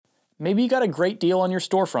Maybe you got a great deal on your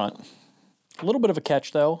storefront. A little bit of a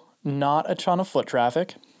catch though, not a ton of foot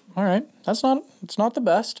traffic. All right, it's not the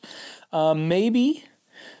best. Maybe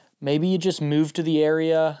you just moved to the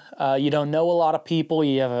area. You don't know a lot of people.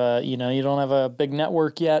 You don't have a big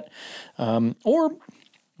network yet. Or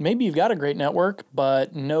maybe you've got a great network,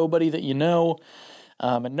 but nobody that you know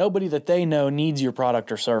and nobody that they know needs your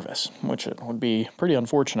product or service, which it would be pretty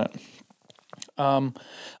unfortunate. All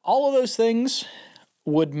of those things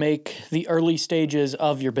would make the early stages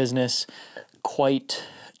of your business quite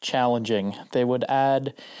challenging. They would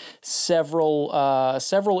add several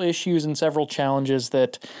issues and several challenges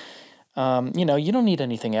that, you don't need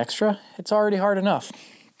anything extra. It's already hard enough.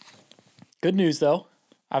 Good news though,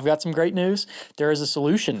 I've got some great news. There is a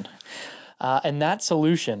solution. And that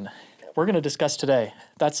solution we're going to discuss today.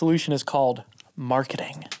 That solution is called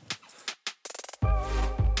marketing.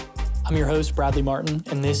 I'm your host, Bradley Martin,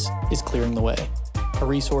 and this is Clearing the Way, a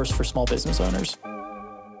resource for small business owners.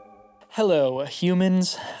 Hello,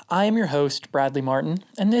 humans. I am your host, Bradley Martin,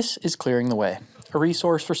 and this is Clearing the Way, a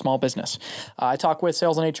resource for small business. I talk with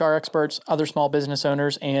sales and HR experts, other small business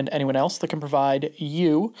owners, and anyone else that can provide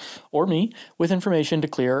you or me with information to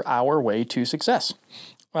clear our way to success.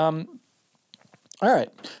 All right,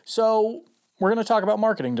 so we're going to talk about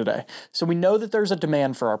marketing today. So we know that there's a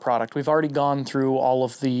demand for our product. We've already gone through all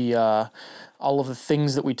of the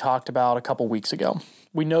things that we talked about a couple weeks ago.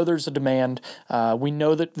 We know there's a demand. We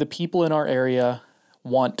know that the people in our area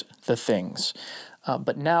want the things.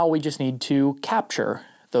 But now we just need to capture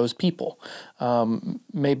those people.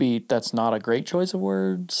 Maybe that's not a great choice of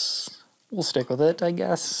words. We'll stick with it, I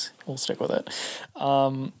guess. We'll stick with it.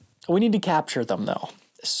 We need to capture them, though.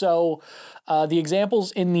 So the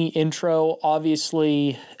examples in the intro,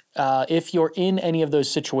 obviously, if you're in any of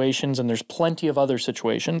those situations, and there's plenty of other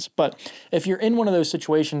situations, but if you're in one of those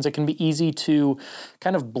situations, it can be easy to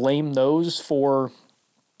kind of blame those for,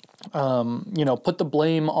 put the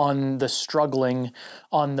blame on the struggling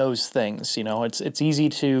on those things. It's easy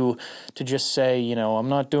to just say, I'm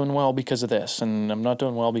not doing well because of this, and I'm not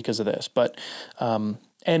doing well because of this. But,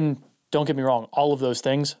 and don't get me wrong, all of those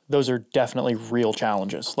things, those are definitely real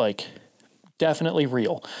challenges, like definitely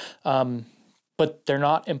real. But they're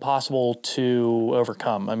not impossible to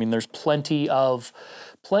overcome. I mean, there's plenty of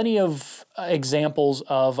examples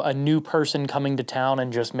of a new person coming to town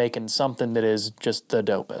and just making something that is just the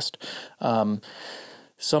dopest.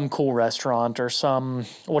 Some cool restaurant or some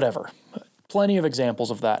whatever. Plenty of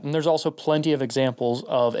examples of that. And there's also plenty of examples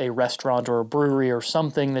of a restaurant or a brewery or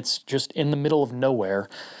something that's just in the middle of nowhere,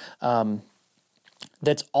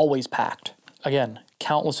 that's always packed. Again,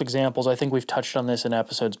 countless examples. I think we've touched on this in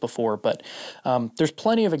episodes before, but there's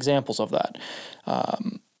plenty of examples of that.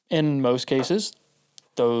 In most cases,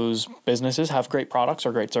 those businesses have great products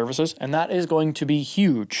or great services, and that is going to be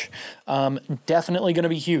huge. Definitely going to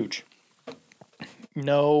be huge.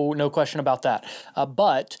 No question about that.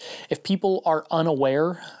 But if people are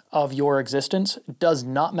unaware of your existence, it does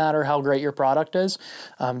not matter how great your product is,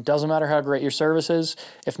 doesn't matter how great your service is.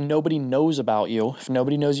 If nobody knows about you, if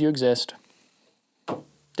nobody knows you exist,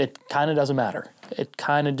 it kind of doesn't matter. It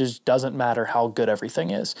kind of just doesn't matter how good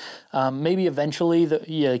everything is. Maybe eventually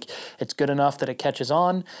it's good enough that it catches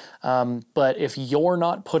on, but if you're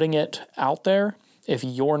not putting it out there, if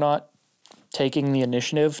you're not taking the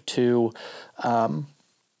initiative to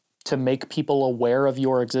make people aware of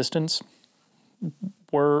your existence,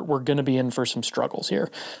 we're going to be in for some struggles here.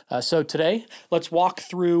 So today, let's walk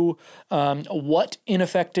through what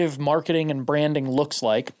ineffective marketing and branding looks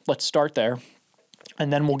like. Let's start there,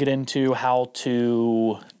 and then we'll get into how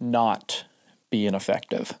to not be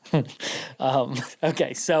ineffective.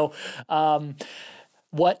 Okay, so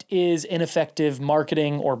what is ineffective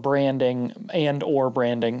marketing or branding or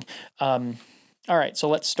branding? All right, so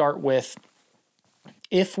let's start with,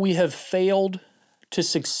 if we have failed to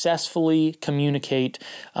successfully communicate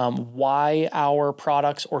why our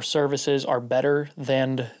products or services are better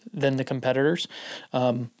than the competitors,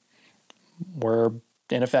 we're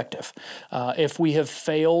ineffective. If we have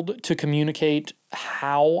failed to communicate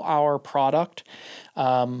how our product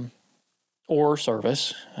or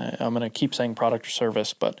service, I'm going to keep saying product or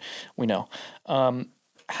service, but we know,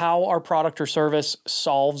 how our product or service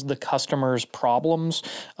solves the customer's problems,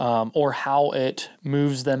 or how it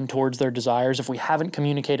moves them towards their desires. If we haven't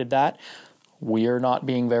communicated that, we are not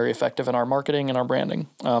being very effective in our marketing and our branding.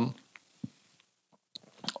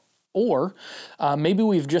 Or maybe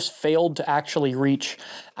we've just failed to actually reach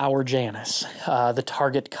our Janice, the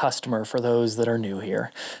target customer for those that are new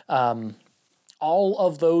here. all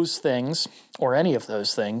of those things, or any of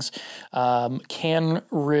those things, can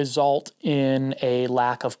result in a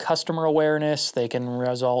lack of customer awareness. They can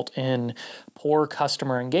result in poor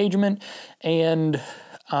customer engagement, and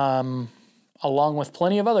along with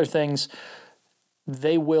plenty of other things,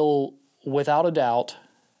 they will, without a doubt,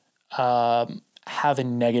 have a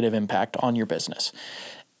negative impact on your business.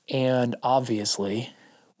 And obviously,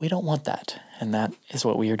 we don't want that. And that is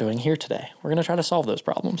what we are doing here today. We're going to try to solve those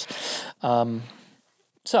problems.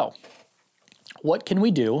 So, what can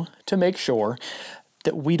we do to make sure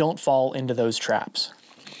that we don't fall into those traps?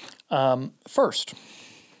 First,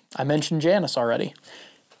 I mentioned Janice already.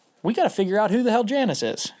 We got to figure out who the hell Janice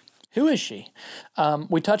is. Who is she?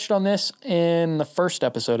 We touched on this in the first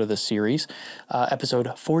episode of this series,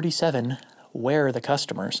 episode 47, Where Are the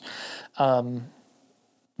Customers?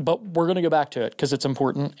 But we're going to go back to it because it's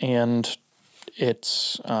important, and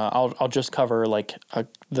it's I'll just cover like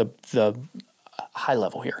the high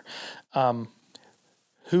level here.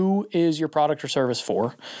 Who is your product or service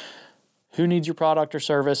for? Who needs your product or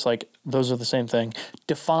service? Like, those are the same thing.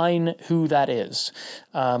 Define who that is.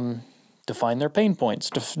 Define their pain points.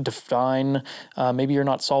 Define, maybe you're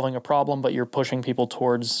not solving a problem, but you're pushing people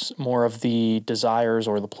towards more of the desires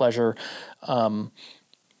or the pleasure.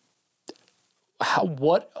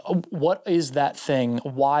 What is that thing?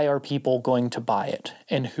 Why are people going to buy it?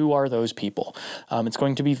 And who are those people? It's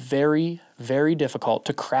going to be very, very difficult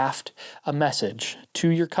to craft a message to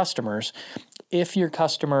your customers if your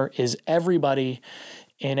customer is everybody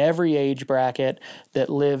in every age bracket that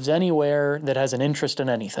lives anywhere that has an interest in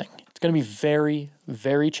anything. It's going to be very,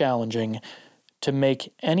 very challenging to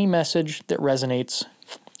make any message that resonates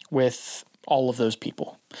with all of those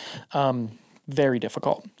people. Very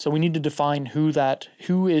difficult. So we need to define who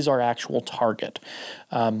is our actual target.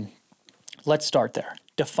 Let's start there.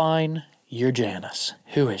 Define your Janice.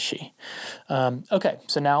 Who is she? Okay,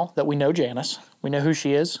 so now that we know Janice, we know who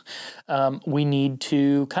she is, we need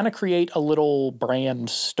to kind of create a little brand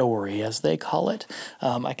story, as they call it.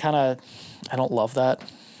 I don't love that.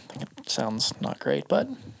 I think it sounds not great, but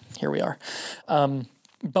here we are.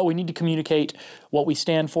 But we need to communicate what we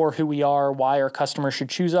stand for, who we are, why our customers should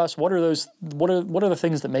choose us. What are the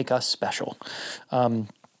things that make us special?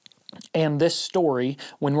 And this story,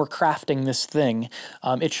 when we're crafting this thing,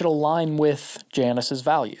 it should align with Janice's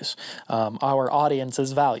values, our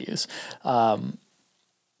audience's values.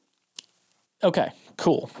 Okay,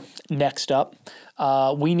 cool. Next up,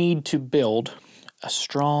 we need to build a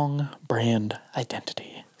strong brand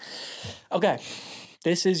identity. Okay.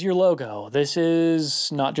 This is your logo. This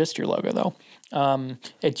is not just your logo, though.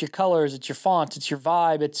 It's your colors, it's your fonts, it's your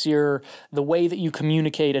vibe, it's the way that you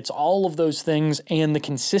communicate. It's all of those things, and the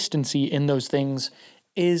consistency in those things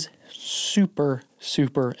is super,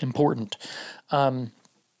 super important.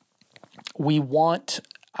 We want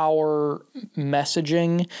our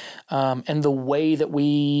messaging and the way that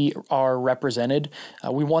we are represented,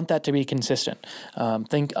 we want that to be consistent.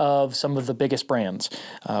 Think of some of the biggest brands.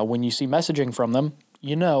 When you see messaging from them,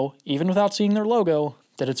 you know, even without seeing their logo,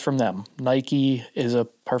 that it's from them. Nike is a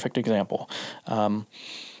perfect example.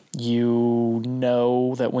 You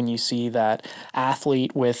know that when you see that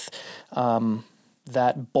athlete with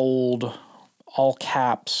that bold, all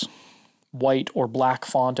caps, white or black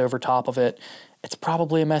font over top of it, it's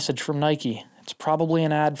probably a message from Nike. It's probably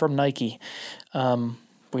an ad from Nike.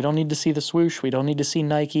 We don't need to see the swoosh. We don't need to see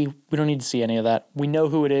Nike. We don't need to see any of that. We know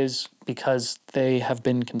who it is because they have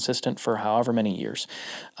been consistent for however many years.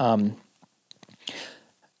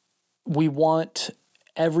 We want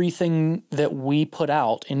everything that we put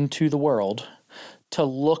out into the world to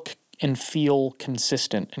look and feel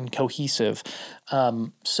consistent and cohesive,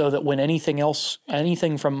 so that when anything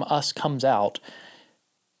from us comes out,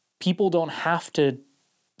 people don't have to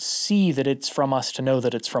see that it's from us to know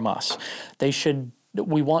that it's from us.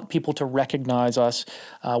 We want people to recognize us.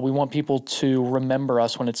 We want people to remember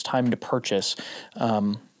us when it's time to purchase.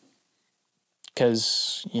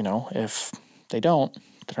 Because, if they don't,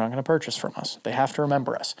 they're not going to purchase from us. They have to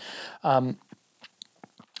remember us.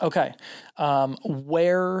 Okay.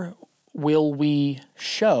 Where will we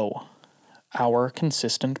show our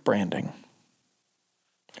consistent branding?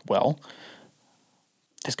 Well,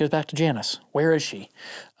 this goes back to Janice. Where is she?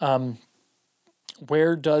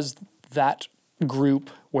 Where does that group,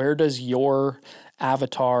 where does your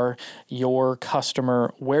avatar, your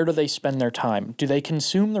customer, where do they spend their time? Do they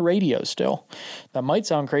consume the radio still? That might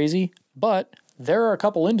sound crazy, but there are a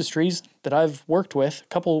couple industries that I've worked with, a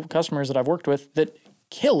couple customers that I've worked with that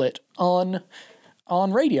kill it on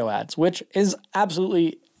radio ads, which is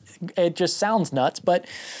absolutely it just sounds nuts, but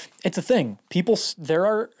it's a thing. There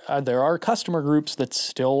are customer groups that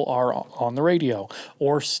still are on the radio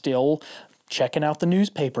or still checking out the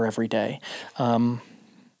newspaper every day.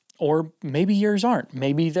 Or maybe yours aren't.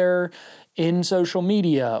 Maybe they're in social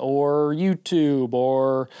media or YouTube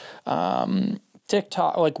or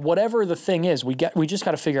TikTok, like whatever the thing is. We just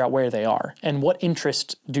got to figure out where they are and what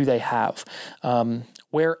interest do they have.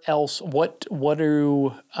 Where else? What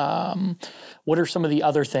are some of the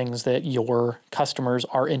other things that your customers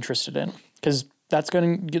are interested in? Because it's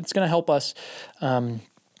going to help us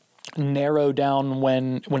narrow down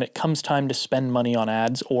when it comes time to spend money on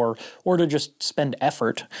ads or to just spend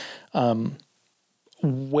effort.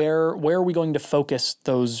 Where are we going to focus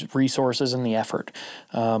those resources and the effort?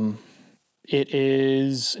 It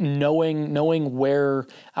is knowing where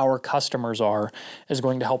our customers are is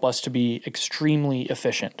going to help us to be extremely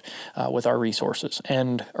efficient with our resources.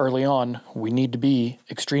 And early on, we need to be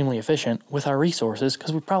extremely efficient with our resources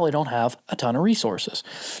because we probably don't have a ton of resources.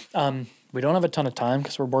 We don't have a ton of time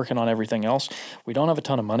because we're working on everything else. We don't have a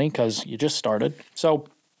ton of money because you just started. So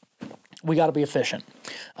we got to be efficient.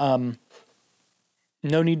 No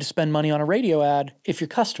need to spend money on a radio ad if your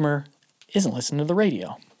customer isn't listening to the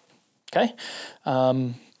radio. Okay?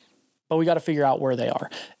 But we got to figure out where they are.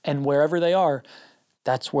 And wherever they are,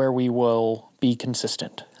 that's where we will be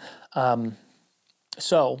consistent.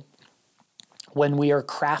 So when we are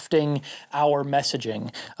crafting our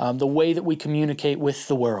messaging, the way that we communicate with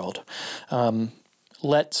the world,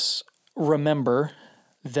 let's remember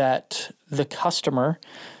that the customer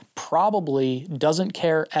probably doesn't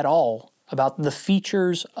care at all about the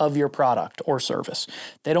features of your product or service.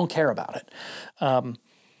 They don't care about it.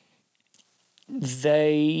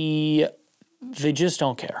 They just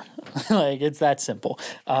don't care. Like, it's that simple.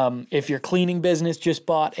 If your cleaning business just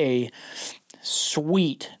bought a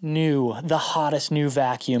sweet the hottest new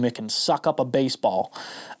vacuum, it can suck up a baseball,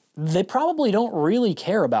 they probably don't really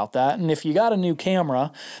care about that. And if you got a new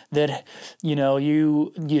camera that,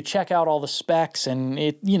 you check out all the specs and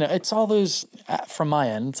it's all those, from my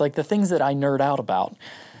end, it's like the things that I nerd out about,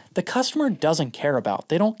 the customer doesn't care about.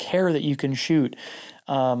 They don't care that you can shoot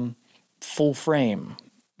full frame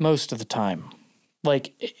most of the time.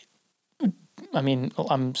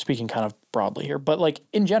 I'm speaking kind of broadly here, but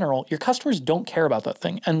in general, your customers don't care about that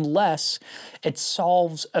thing unless it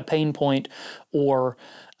solves a pain point or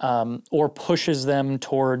pushes them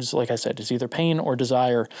towards, like I said, it's either pain or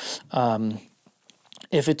desire.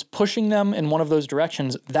 If it's pushing them in one of those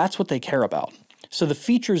directions, that's what they care about. So the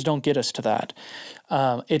features don't get us to that.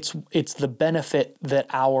 It's the benefit that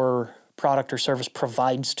our product or service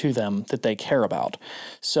provides to them that they care about.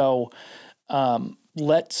 So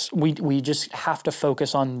we just have to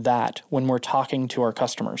focus on that when we're talking to our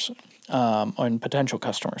customers and potential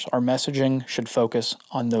customers. Our messaging should focus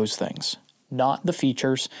on those things, not the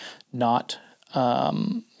features, not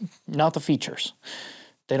the features.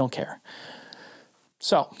 They don't care.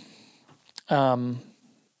 So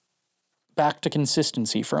back to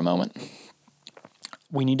consistency for a moment.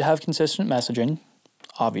 We need to have consistent messaging,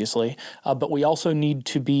 obviously, but we also need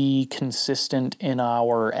to be consistent in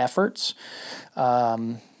our efforts.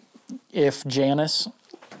 If Janice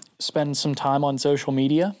spends some time on social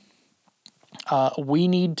media, we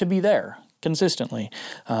need to be there consistently.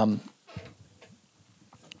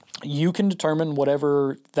 You can determine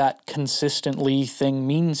whatever that consistently thing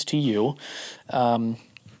means to you,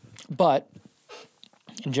 but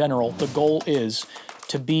in general, the goal is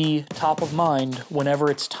to be top of mind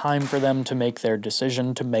whenever it's time for them to make their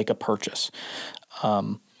decision to make a purchase.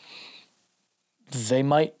 They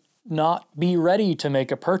might not be ready to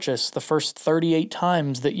make a purchase the first 38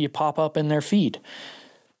 times that you pop up in their feed.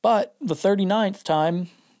 But the 39th time,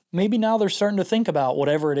 maybe now they're starting to think about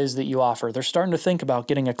whatever it is that you offer. They're starting to think about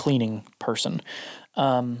getting a cleaning person.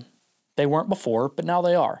 They weren't before, but now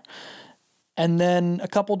they are. And then a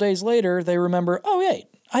couple days later, they remember, oh, wait,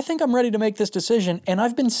 I think I'm ready to make this decision, and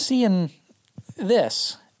I've been seeing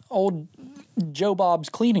this old Joe Bob's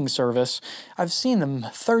cleaning service. I've seen them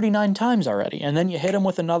 39 times already, and then you hit them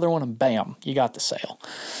with another one, and bam, you got the sale.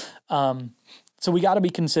 So we got to be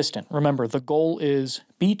consistent. Remember, the goal is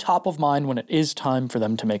be top of mind when it is time for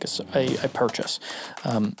them to make a purchase.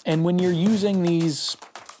 And when you're using these,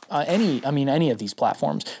 any of these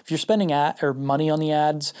platforms, if you're spending money on the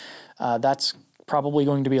ads, that's probably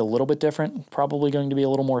going to be a little bit different, probably going to be a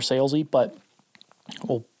little more salesy, but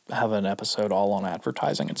we'll have an episode all on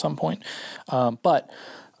advertising at some point. But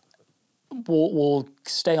we'll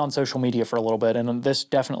stay on social media for a little bit, and this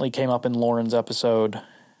definitely came up in Lauren's episode.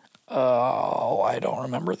 Oh, I don't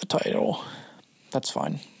remember the title. That's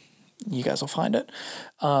fine. You guys will find it.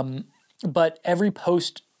 But every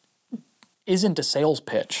post isn't a sales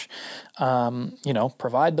pitch.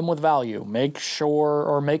 Provide them with value. Make sure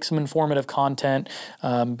or make some informative content.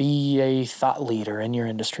 Be a thought leader in your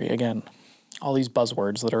industry. Again, all these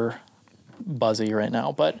buzzwords that are buzzy right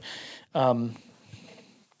now, but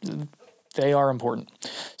they are important.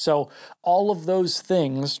 So all of those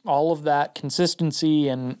things, all of that consistency,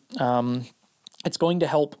 and it's going to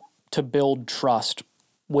help to build trust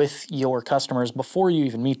with your customers before you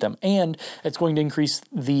even meet them. And it's going to increase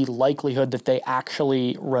the likelihood that they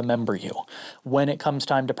actually remember you when it comes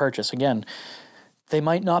time to purchase. Again, they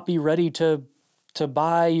might not be ready to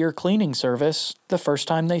buy your cleaning service the first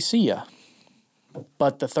time they see you.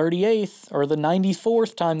 But the 38th or the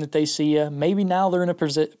 94th time that they see you, maybe now they're in a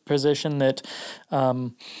position that,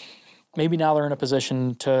 to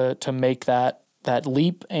make that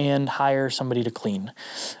leap and hire somebody to clean.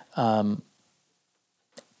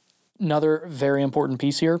 Another very important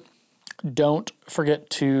piece here, don't forget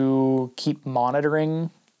to keep monitoring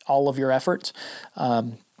all of your efforts.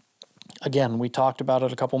 Again, we talked about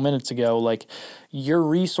it a couple minutes ago, like your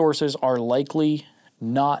resources are likely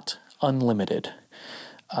not unlimited.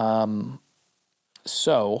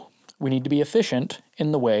 So we need to be efficient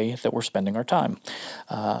in the way that we're spending our time.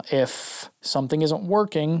 If something isn't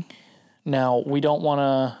working, now we don't want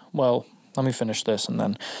to, let me finish this and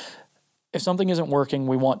then. If something isn't working,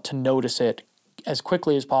 we want to notice it as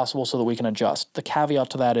quickly as possible so that we can adjust. The caveat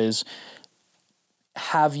to that is,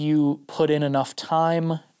 have you put in enough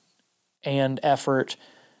time and effort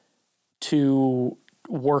to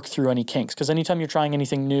work through any kinks? Because anytime you're trying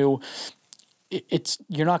anything new,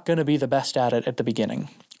 you're not going to be the best at it at the beginning.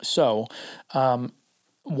 So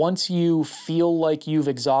once you feel like you've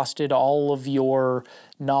exhausted all of your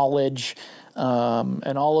knowledge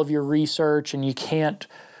and all of your research, and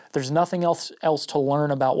there's nothing else to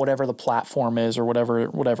learn about whatever the platform is or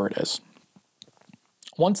whatever it is.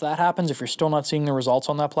 Once that happens, if you're still not seeing the results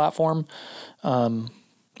on that platform,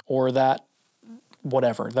 or that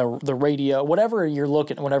whatever, the radio, whatever we're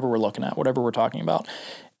looking at, whatever we're talking about,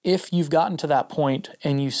 if you've gotten to that point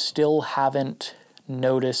and you still haven't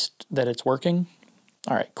noticed that it's working,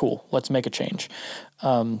 all right, cool, let's make a change.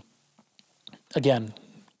 Again,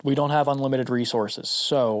 we don't have unlimited resources,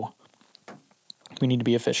 so we need to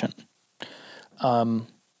be efficient. Okay.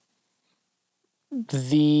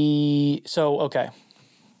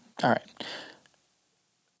 All right.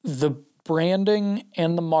 The branding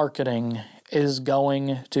and the marketing is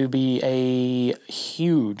going to be a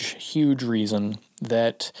huge, huge reason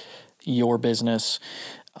that your business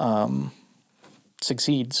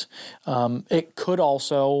succeeds. It could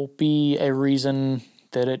also be a reason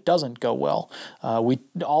that it doesn't go well.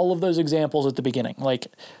 All of those examples at the beginning, like,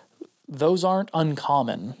 those aren't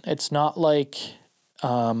uncommon. It's not like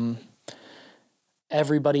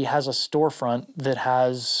everybody has a storefront that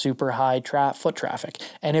has super high foot traffic.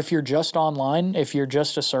 And if you're just online, if you're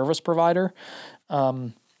just a service provider,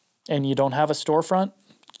 and you don't have a storefront,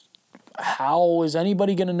 how is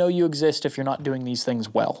anybody going to know you exist if you're not doing these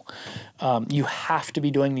things well? You have to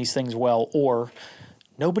be doing these things well, or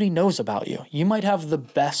nobody knows about you. You might have the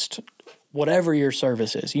best, whatever your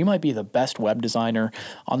service is, you might be the best web designer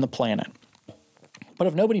on the planet. But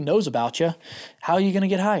if nobody knows about you, how are you going to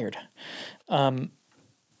get hired?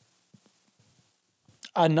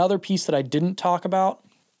 Another piece that I didn't talk about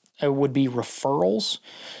would be referrals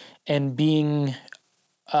and being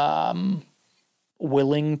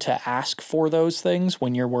willing to ask for those things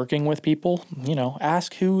when you're working with people.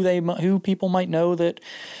 Ask who people might know that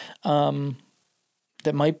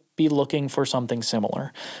might be looking for something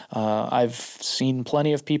similar. I've seen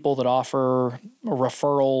plenty of people that offer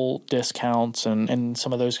referral discounts and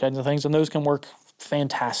some of those kinds of things, and those can work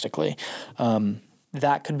fantastically.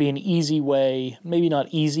 That could be an easy way, maybe not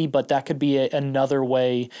easy, but that could be another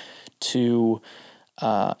way to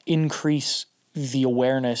increase the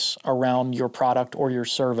awareness around your product or your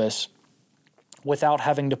service without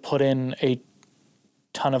having to put in a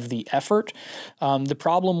ton of the effort. The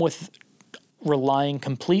problem with relying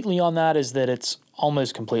completely on that is that it's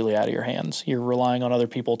almost completely out of your hands. You're relying on other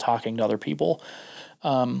people talking to other people.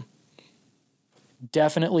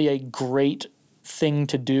 Definitely a great thing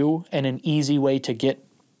to do and an easy way to get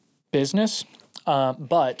business,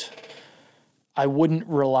 but I wouldn't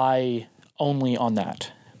rely only on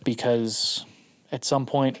that, because at some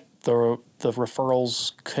point the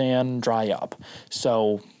referrals can dry up.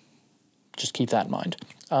 So just keep that in mind.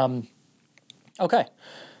 Okay.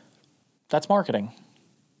 That's marketing.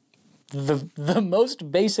 The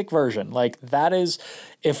most basic version. Like, that is,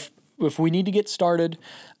 if we need to get started,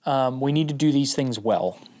 we need to do these things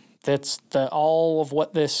well. That's all of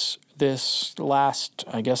what this last,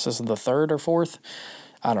 I guess this is the third or fourth,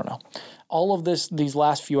 I don't know. all of these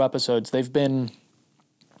last few episodes, they've been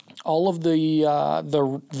all of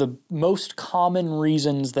the most common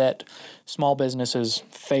reasons that small businesses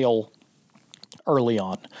fail early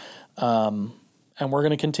on. And we're going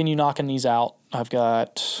to continue knocking these out. I've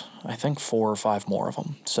got, I think, 4 or 5 more of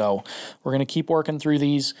them. So we're going to keep working through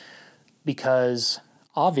these because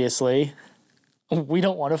obviously we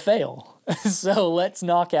don't want to fail. So let's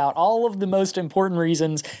knock out all of the most important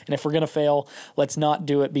reasons. And if we're going to fail, let's not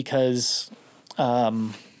do it because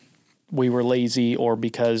we were lazy or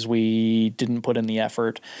because we didn't put in the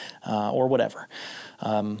effort or whatever.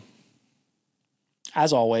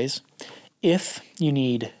 As always, if you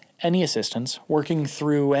need any assistance working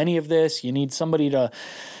through any of this, you need somebody to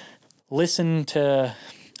listen to,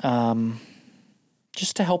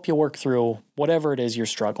 just to help you work through whatever it is you're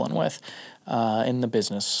struggling with in the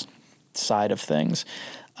business side of things,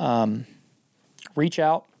 reach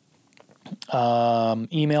out,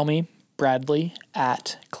 email me, Bradley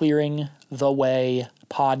at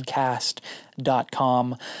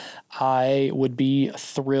clearingthewaypodcast.com. I would be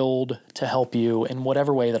thrilled to help you in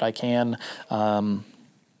whatever way that I can.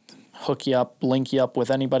 Hook you up, link you up with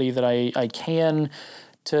anybody that I can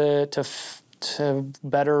to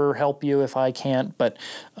better help you if I can't, but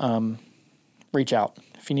reach out.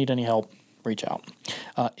 If you need any help, reach out.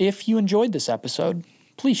 If you enjoyed this episode,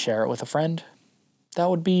 please share it with a friend. That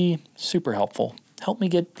would be super helpful. Help me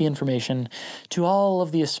get the information to all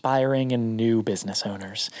of the aspiring and new business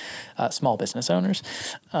owners, small business owners.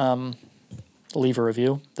 Leave a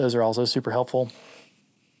review. Those are also super helpful.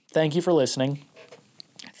 Thank you for listening.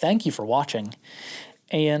 Thank you for watching,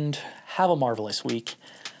 and have a marvelous week.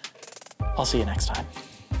 I'll see you next time.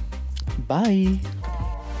 Bye.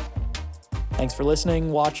 Thanks for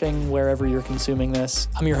listening, watching, wherever you're consuming this.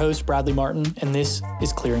 I'm your host, Bradley Martin, and this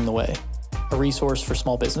is Clearing the Way, a resource for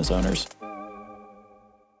small business owners.